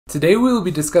Today we will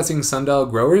be discussing Sundial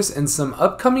growers and some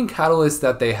upcoming catalysts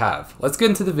that they have. Let's get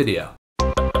into the video.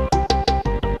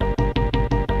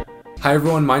 Hi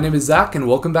everyone, my name is Zach and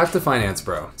welcome back to Finance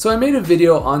Bro. So I made a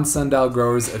video on Sundial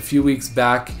growers a few weeks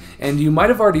back, and you might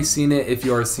have already seen it if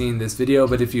you are seeing this video,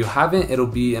 but if you haven't, it'll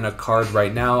be in a card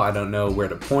right now. I don't know where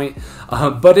to point,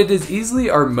 but it is easily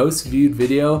our most viewed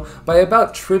video by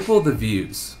about triple the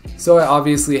views. So I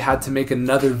obviously had to make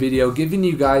another video giving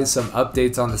you guys some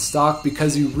updates on the stock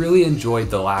because you really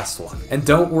enjoyed the last one. And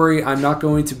don't worry, I'm not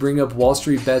going to bring up Wall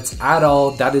Street Bets at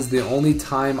all. That is the only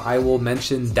time I will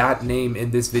mention that name in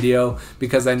this video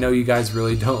because I know you guys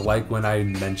really don't like when I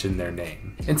mention their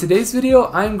name. In today's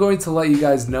video, I'm going to let you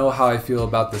guys know how I feel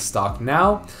about the stock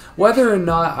now, whether or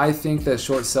not I think that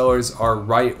short sellers are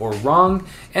right or wrong,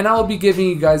 and I'll be giving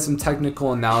you guys some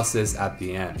technical analysis at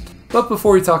the end. But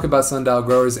before we talk about Sundial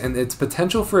growers and its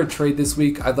potential for a trade this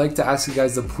week, I'd like to ask you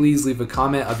guys to please leave a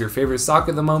comment of your favorite stock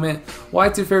of the moment, why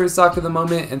it's your favorite stock of the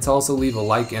moment, and to also leave a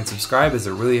like and subscribe as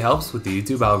it really helps with the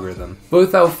YouTube algorithm. But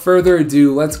without further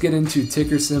ado, let's get into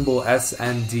ticker symbol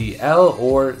SNDL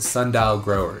or Sundial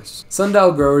growers.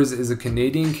 Sundial growers is a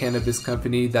Canadian cannabis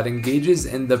company that engages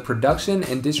in the production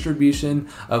and distribution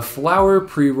of flower,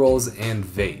 pre-rolls, and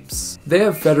vapes. They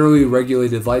have federally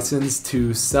regulated license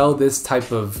to sell this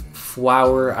type of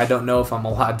flower. I don't know if I'm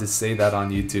allowed to say that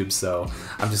on YouTube, so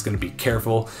I'm just going to be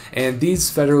careful. And these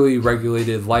federally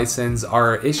regulated licenses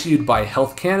are issued by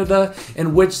Health Canada,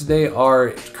 in which they are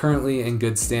currently in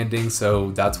good standing,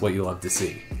 so that's what you love to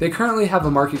see. They currently have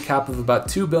a market cap of about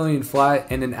 2 billion flat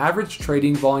and an average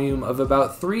trading volume of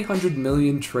about 300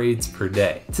 million trades per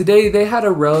day. Today, they had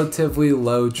a relatively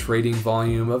low trading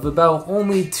volume of about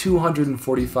only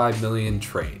 245 million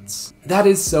trades. That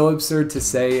is so absurd to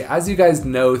say. As you guys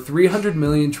know, 300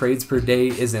 million trades per day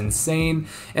is insane,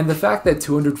 and the fact that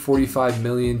 245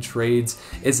 million trades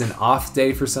is an off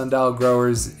day for Sundial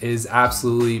growers is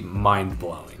absolutely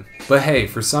mind-blowing. But hey,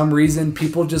 for some reason,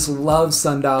 people just love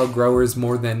Sundial growers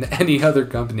more than any other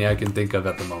company I can think of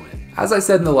at the moment. As I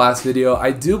said in the last video,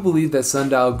 I do believe that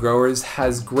Sundial growers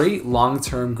has great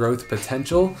long-term growth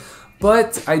potential,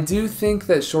 but I do think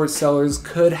that short sellers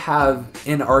could have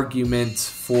an argument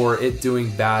for it doing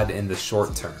bad in the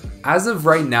short term. As of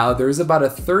right now, there's about a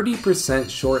 30%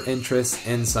 short interest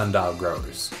in Sundial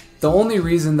growers. The only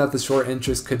reason that the short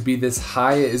interest could be this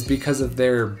high is because of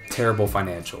their terrible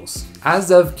financials.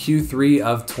 As of Q3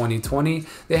 of 2020,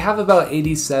 they have about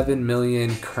 87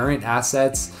 million current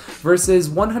assets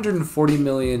versus 140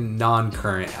 million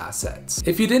non-current assets.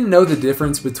 If you didn't know the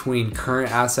difference between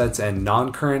current assets and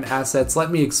non-current assets, let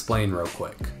me explain real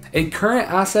quick. A current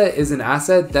asset is an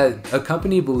asset that a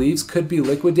company believes could be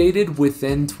liquidated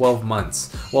within 12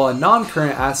 months, while a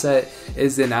non-current asset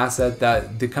is an asset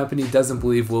that the company doesn't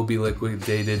believe will be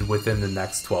liquidated within the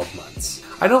next 12 months.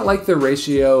 I don't like the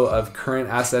ratio of current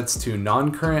assets to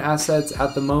non-current assets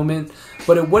at the moment,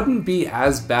 but it wouldn't be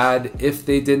as bad if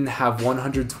they didn't have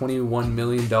 $121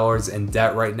 million in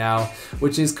debt right now,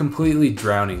 which is completely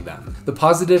drowning them. The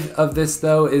positive of this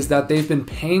though is that they've been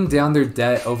paying down their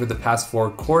debt over the past 4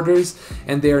 quarters,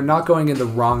 and they are not going in the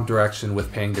wrong direction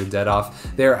with paying their debt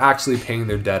off. They are actually paying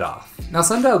their debt off. Now,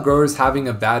 Sundial growers having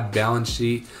a bad balance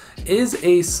sheet is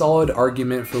a solid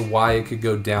argument for why it could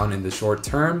go down in the short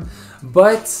term,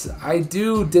 but I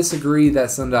do disagree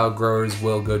that Sundial growers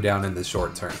will go down in the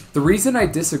short term. The reason I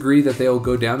disagree that they will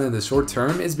go down in the short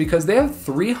term is because they have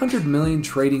 300 million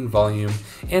trading volume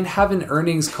and have an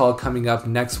earnings call coming up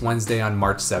next Wednesday on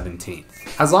March 17th.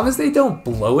 As long as they don't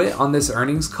blow it on this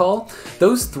earnings call,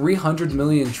 those 300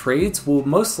 million trades will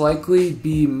most likely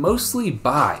be mostly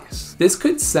buys. This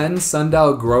could send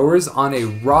Sundial growers on a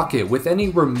rocket with any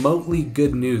remotely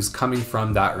good news coming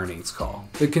from that earnings call.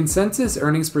 The consensus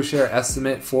earnings per share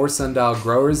estimate for Sundial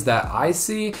growers that I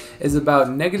see is about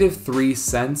 -3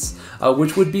 cents,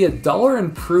 which would be a $1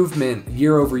 improvement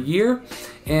year over year,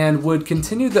 and would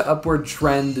continue the upward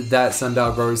trend that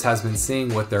Sundial growers has been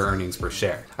seeing with their earnings per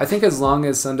share. I think as long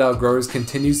as Sundial growers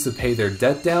continues to pay their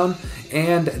debt down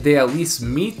and they at least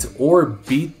meet or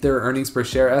beat their earnings per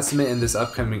share estimate in this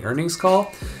upcoming earnings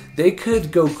call, they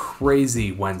could go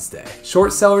crazy Wednesday.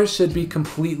 Short sellers should be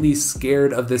completely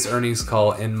scared of this earnings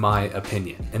call in my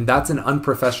opinion, and that's an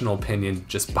unprofessional opinion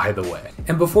just by the way.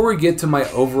 And before we get to my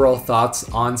overall thoughts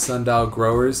on Sundial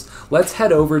growers, let's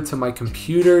head over to my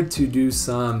computer to do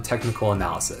some technical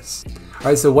analysis.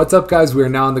 Alright, so what's up guys? We are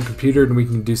now on the computer and we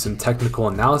can do some technical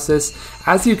analysis.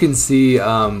 As you can see,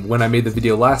 when I made the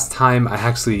video last time, I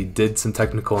actually did some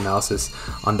technical analysis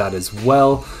on that as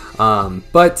well.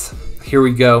 But here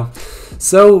we go.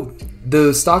 So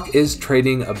The stock is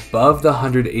trading above the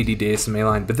 180-day SMA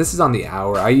line, but this is on the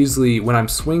hour. I usually, when I'm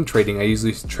swing trading, I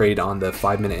usually trade on the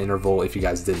 5-minute interval, if you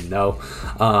guys didn't know.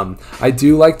 I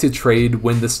do like to trade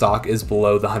when the stock is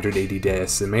below the 180-day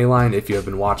SMA line. If you have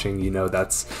been watching, you know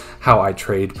that's how I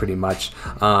trade pretty much.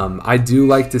 I do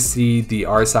like to see the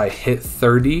RSI hit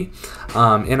 30,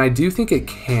 and I do think it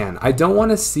can. I don't want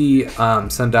to see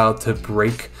Sundial to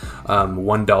break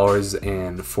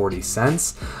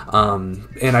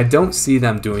 $1.40, and I don't see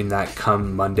them doing that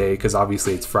come Monday, because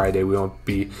obviously it's Friday. We won't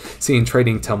be seeing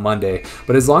trading till Monday,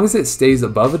 but as long as it stays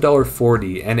above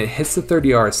 $1.40 and it hits the 30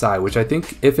 RSI, which I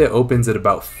think if it opens at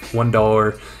about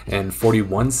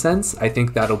 $1.41, I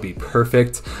think that'll be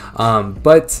perfect.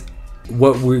 But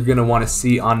what we're going to want to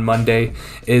see on Monday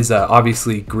is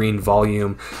obviously green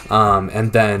volume,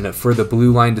 and then for the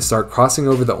blue line to start crossing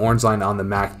over the orange line on the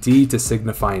MACD to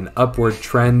signify an upward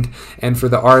trend, and for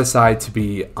the RSI to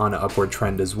be on an upward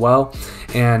trend as well.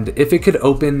 And if it could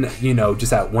open, you know,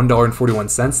 just at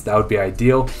 $1.41, that would be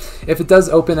ideal. If it does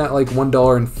open at like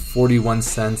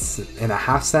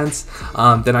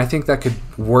 $1.41.5, then I think that could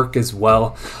work as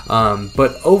well.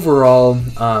 But overall,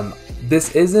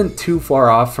 this isn't too far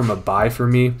off from a buy for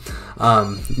me.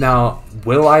 Now,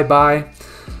 will I buy?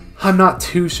 I'm not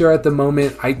too sure at the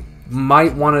moment. I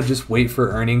might want to just wait for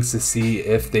earnings to see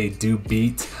if they do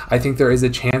beat. I think there is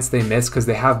a chance they miss, because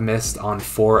they have missed on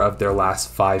 4 of their last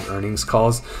 5 earnings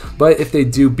calls. But if they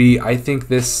do beat, I think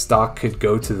this stock could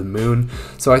go to the moon.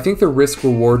 So I think the risk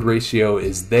reward ratio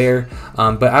is there.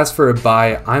 But as for a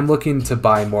buy, I'm looking to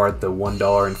buy more at the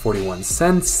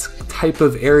 $1.41 type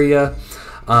of area.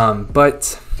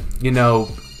 But you know,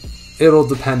 it'll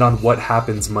depend on what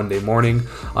happens Monday morning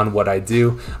on what I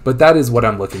do, but that is what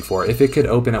I'm looking for. If it could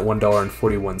open at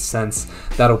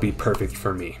 $1.41, that'll be perfect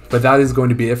for me. But that is going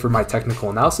to be it for my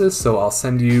technical analysis, so I'll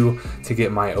send you to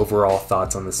get my overall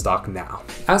thoughts on the stock now.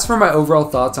 As for my overall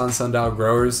thoughts on Sundial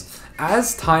Growers,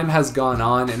 as time has gone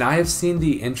on and I have seen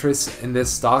the interest in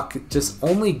this stock just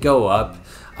only go up,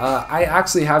 I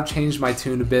actually have changed my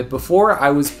tune a bit. Before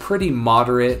I was pretty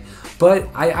moderate, but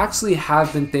I actually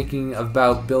have been thinking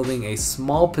about building a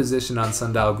small position on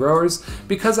Sundial Growers,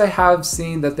 because I have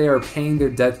seen that they are paying their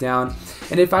debt down,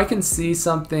 and if I can see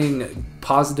something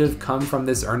positive come from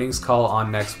this earnings call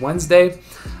on next Wednesday,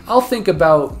 I'll think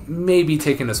about maybe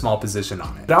taking a small position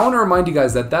on it. But I want to remind you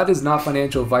guys that that is not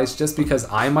financial advice. Just because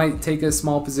I might take a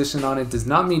small position on it does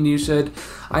not mean you should.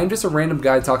 I am just a random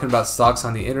guy talking about stocks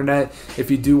on the internet.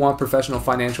 If you do want professional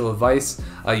financial advice,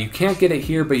 you can't get it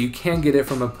here, but you can get it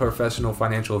from a professional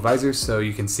financial advisor, so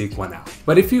you can seek one out.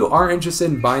 But if you are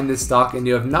interested in buying this stock and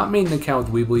you have not made an account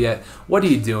with Webull yet, what are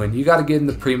you doing? You got to get in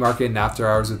the pre-market and after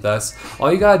hours with us.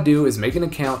 All you got to do is make an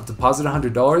account, deposit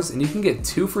 $100, and you can get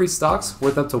 2 free stocks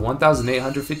worth up to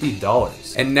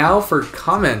 $1,850. And now for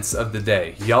comments of the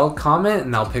day. Y'all comment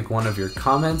and I'll pick one of your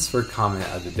comments for comment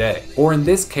of the day. Or in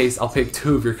this case, I'll pick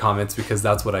 2 of your comments, because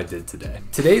that's what I did today.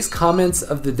 Today's comments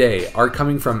of the day are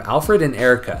coming from Alfred and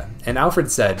Erica. And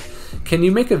Alfred said, "Can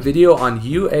you make a video on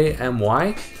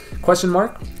UAMY? Question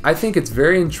mark. I think it's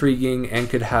very intriguing and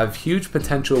could have huge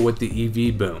potential with the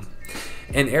EV boom."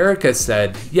 And Erica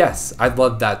said, "Yes, I'd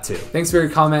love that too." Thanks for your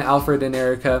comment, Alfred and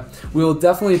Erica. We will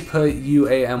definitely put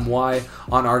UAMY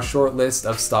on our short list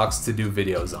of stocks to do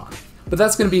videos on. But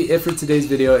that's going to be it for today's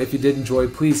video. If you did enjoy,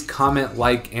 please comment,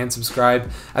 like, and subscribe,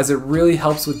 as it really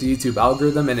helps with the YouTube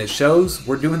algorithm and it shows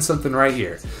we're doing something right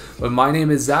here. But my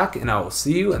name is Zach, and I will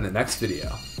see you in the next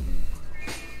video.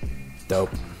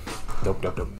 Dope. Dope, dope, dope.